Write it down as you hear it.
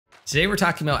Today we're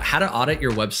talking about how to audit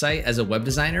your website as a web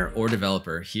designer or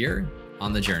developer here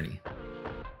on The Journey.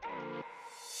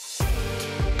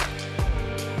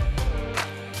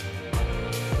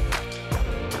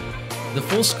 The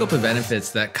full scope of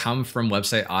benefits that come from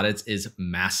website audits is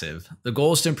massive. The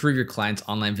goal is to improve your client's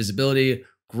online visibility,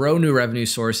 grow new revenue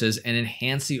sources, and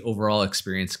enhance the overall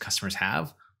experience customers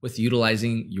have with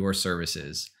utilizing your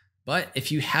services. But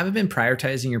if you haven't been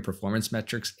prioritizing your performance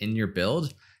metrics in your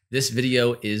build, this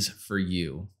video is for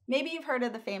you. Maybe you've heard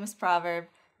of the famous proverb,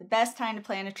 the best time to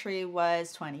plant a tree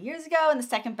was 20 years ago and the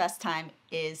second best time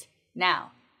is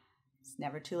now. It's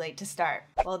never too late to start.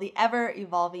 While the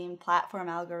ever-evolving platform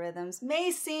algorithms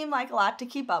may seem like a lot to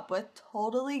keep up with,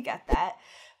 totally get that,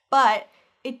 but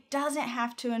it doesn't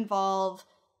have to involve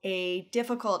a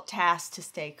difficult task to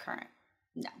stay current.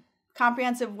 No.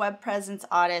 Comprehensive web presence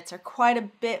audits are quite a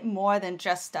bit more than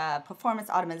just performance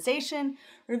optimization.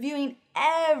 Reviewing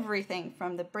everything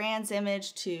from the brand's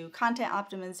image to content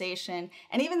optimization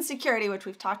and even security, which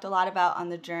we've talked a lot about on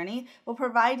The Journey, will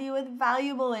provide you with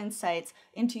valuable insights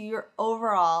into your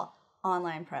overall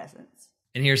online presence.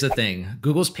 And here's the thing,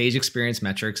 Google's page experience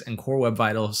metrics and core web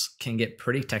vitals can get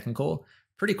pretty technical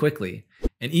pretty quickly.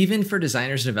 And even for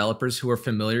designers and developers who are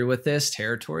familiar with this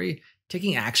territory,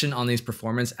 taking action on these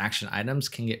performance action items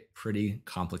can get pretty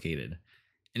complicated.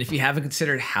 And if you haven't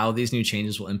considered how these new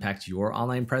changes will impact your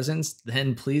online presence,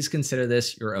 then please consider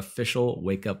this your official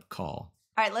wake-up call.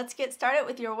 All right, let's get started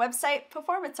with your website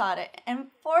performance audit. And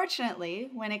fortunately,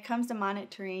 when it comes to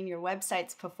monitoring your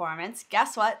website's performance,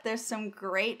 guess what? There's some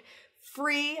great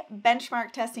free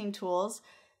benchmark testing tools.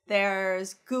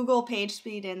 There's Google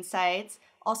PageSpeed Insights,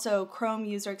 also Chrome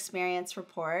User Experience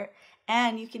Report,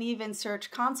 and you can even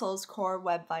search Console's Core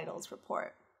Web Vitals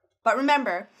report. But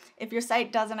remember, if your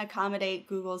site doesn't accommodate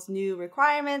Google's new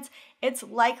requirements, it's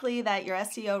likely that your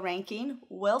SEO ranking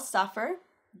will suffer.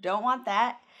 Don't want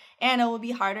that. And it will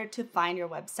be harder to find your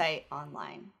website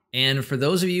online. And for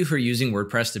those of you who are using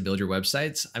WordPress to build your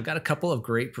websites, I've got a couple of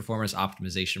great performance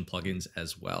optimization plugins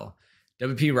as well.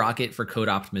 WP Rocket for code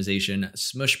optimization,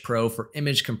 Smush Pro for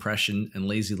image compression and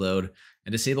lazy load,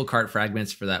 and Disable Cart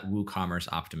Fragments for that WooCommerce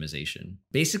optimization.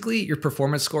 Basically, your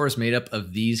performance score is made up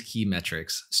of these key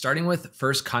metrics, starting with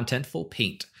first Contentful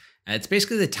paint. It's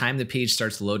basically the time the page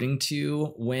starts loading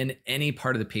to when any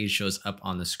part of the page shows up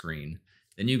on the screen.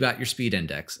 Then you got your speed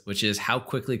index, which is how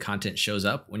quickly content shows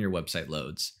up when your website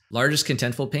loads. Largest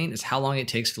Contentful paint is how long it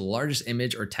takes for the largest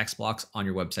image or text blocks on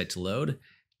your website to load.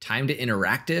 Time to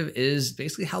interactive is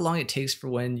basically how long it takes for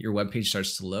when your web page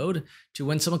starts to load to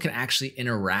when someone can actually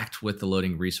interact with the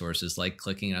loading resources, like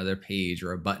clicking another page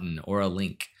or a button or a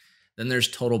link. Then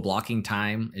there's total blocking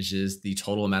time, which is the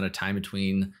total amount of time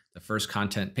between the first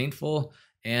content paintful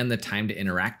and the time to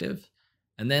interactive.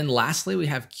 And then lastly, we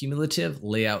have cumulative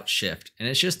layout shift, and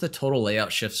it's just the total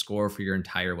layout shift score for your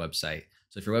entire website.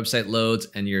 So if your website loads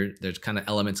and there's kind of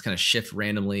elements kind of shift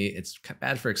randomly, it's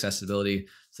bad for accessibility.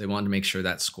 So they wanted to make sure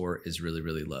that score is really,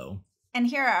 really low. And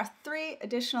here are 3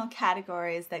 additional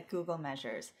categories that Google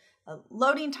measures.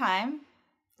 Loading time,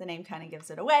 the name kind of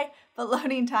gives it away, but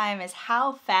loading time is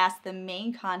how fast the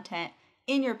main content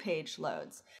in your page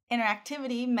loads.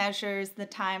 Interactivity measures the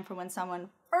time from when someone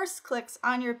first clicks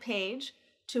on your page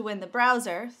to when the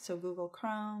browser, so Google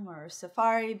Chrome or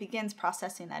Safari, begins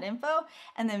processing that info.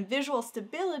 And then visual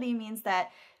stability means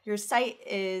that your site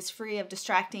is free of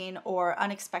distracting or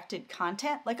unexpected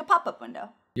content, like a pop-up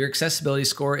window. Your accessibility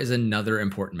score is another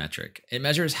important metric. It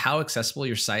measures how accessible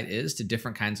your site is to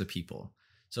different kinds of people.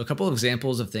 So a couple of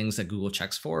examples of things that Google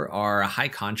checks for are a high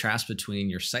contrast between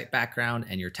your site background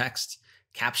and your text,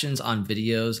 captions on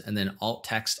videos, and then alt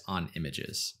text on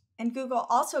images. And Google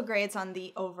also grades on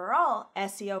the overall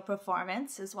SEO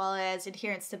performance, as well as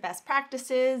adherence to best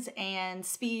practices and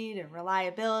speed and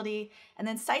reliability. And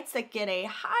then sites that get a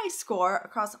high score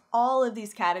across all of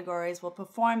these categories will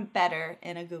perform better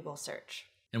in a Google search.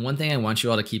 And one thing I want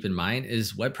you all to keep in mind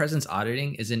is web presence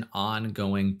auditing is an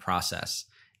ongoing process.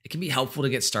 It can be helpful to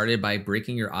get started by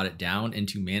breaking your audit down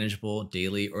into manageable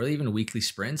daily or even weekly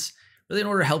sprints, really in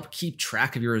order to help keep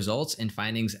track of your results and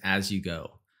findings as you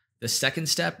go. The second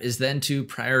step is then to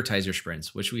prioritize your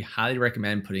sprints, which we highly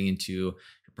recommend putting into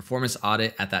your performance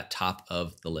audit at that top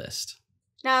of the list.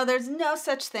 Now, there's no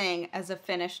such thing as a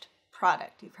finished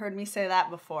product. You've heard me say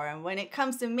that before. And when it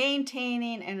comes to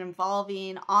maintaining and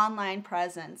evolving online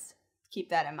presence, keep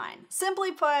that in mind.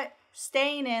 Simply put,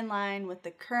 staying in line with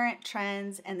the current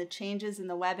trends and the changes in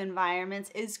the web environments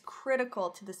is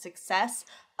critical to the success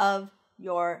of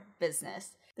your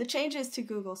business. The changes to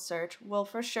Google search will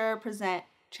for sure present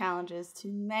challenges to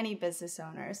many business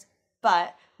owners,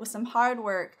 but with some hard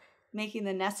work, making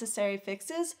the necessary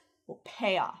fixes will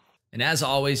pay off. And as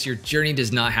always, your journey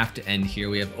does not have to end here.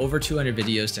 We have over 200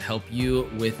 videos to help you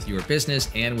with your business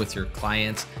and with your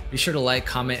clients. Be sure to like,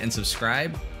 comment, and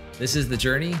subscribe. This is The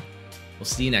Journey. We'll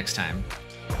see you next time.